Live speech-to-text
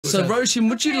So, Roshan,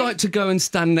 would you like to go and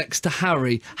stand next to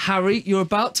Harry? Harry, you're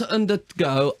about to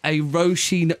undergo a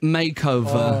Roshan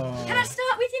makeover. Can I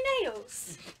start with your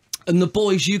nails? And the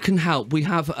boys, you can help. We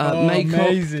have makeup.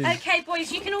 Amazing. Okay,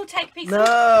 boys, you can all take a piece.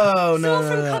 No, It's no, all no,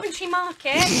 from no. Coventry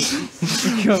Market.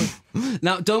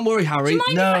 Now, don't worry, Harry. No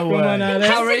way. Come on, Alex.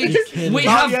 Harry,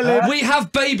 we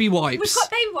have baby wipes. We've got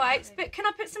baby wipes, but can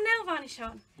I put some nail varnish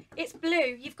on? It's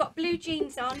blue. You've got blue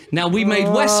jeans on. Now we made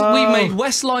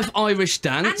Westlife Irish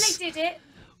And dance. they did it.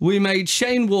 We made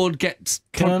Shane Ward get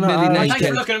Can I nearly not- naked. Thanks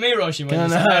for looking at me, Roshi. Can I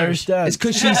know Irish dance? It's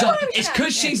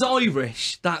because she's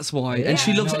Irish. That's why, and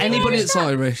she loves no. anybody that's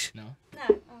Irish. No.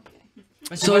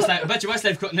 Okay. I bet you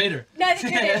Westlife couldn't either. No, they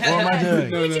couldn't. What am I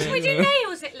doing? Can we do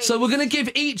nails at least? So we're gonna give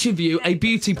each of you a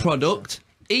beauty product.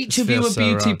 Each of you a feels so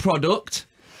beauty wrong. product.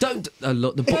 Don't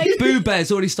look. The Boo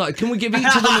Bear's already started. Can we give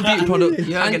each of them a beauty product?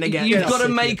 You've got to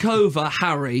make over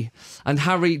Harry. And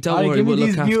Harry, don't worry, Give me we'll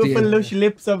these look after beautiful you. lush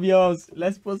lips of yours.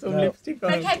 Let's put some lipstick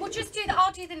on. Okay, we'll just do the.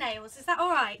 I'll do the nails. Is that all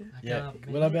right? Yeah.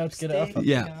 Will I be able to get it off?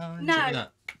 Yeah. No.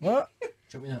 What?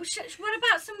 Well, what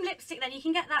about some lipstick then? You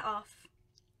can get that off.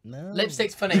 No.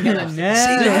 Lipstick's funny. Get lipstick.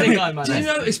 Yeah. Do you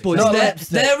notice, boys? Not There, lipstick.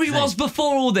 there he was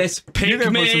before all this. You're Pick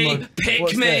gonna put some me, on. pick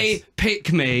What's me, this?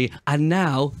 pick me, and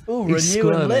now Ooh, he's renew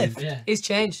and squirming. lift. Yeah. He's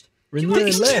changed. Renew and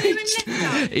Even lift. lift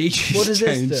on. He's What does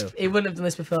this changed. do? He wouldn't have done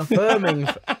this before.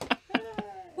 Firming.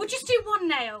 We'll just do one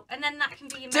nail, and then that can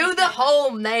be your. Do the makeup.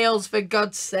 whole nails for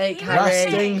God's sake, Harry.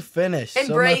 Lasting finish.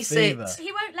 Embrace Summer it. fever.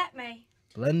 He won't let me.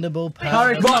 Blendable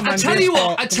Harry, powder. come on, I man, tell just you start.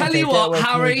 what, I Come tell on, you okay, what, get away from me with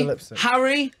Harry, the lipstick.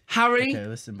 Harry. Okay,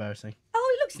 this is embarrassing.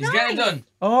 Oh, he looks He's nice. getting done.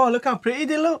 Oh, look how pretty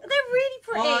they look. They're really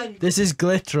pretty. This is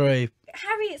glittery.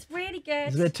 Harry, it's really good.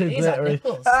 It's a bit too He's like glittery.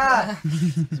 nipples.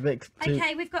 It's a bit too...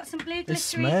 Okay, we've got some blue It glittery.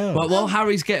 smells. Well, while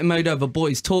Harry's getting made over,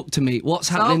 boys, talk to me. What's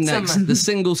happening Talk to next? me. The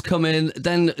singles come in.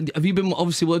 Then, have you been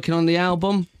obviously working on the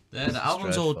album? Yeah, the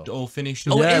album's all finished.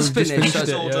 Oh, Yeah, it is we've just finished. finished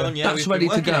It's all it, done. Yeah, That's we've been ready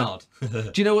to working go.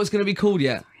 hard. Do you know what it's going to be called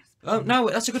yet? Oh no,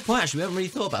 that's a good point. Actually, we haven't really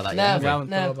thought about that No, yet. haven't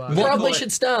no. thought about We it. probably What-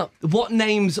 should start. What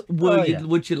names yeah.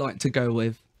 would you like to go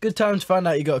with? Good time to find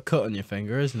out you got a cut on your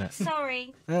finger, isn't it?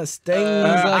 Sorry. That stings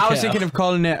I was like thinking hell. of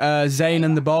calling it Zayn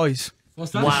and the Boys.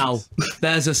 What's that? Wow,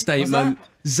 there's a statement.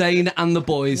 Zayn and the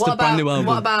Boys, What the brand new about, album.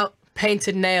 what about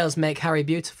painted nails make Harry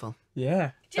beautiful? Yeah.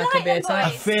 Do you That like could be a them, type. I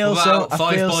boys? feel What so. about I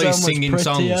five feel boys so much singing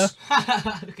prettier. songs?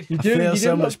 You I do feel so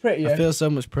look much prettier. I feel so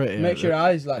much prettier. Makes your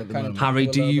eyes like kind of. Harry,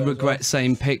 do you a little bit as well. regret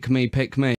saying pick me, pick me?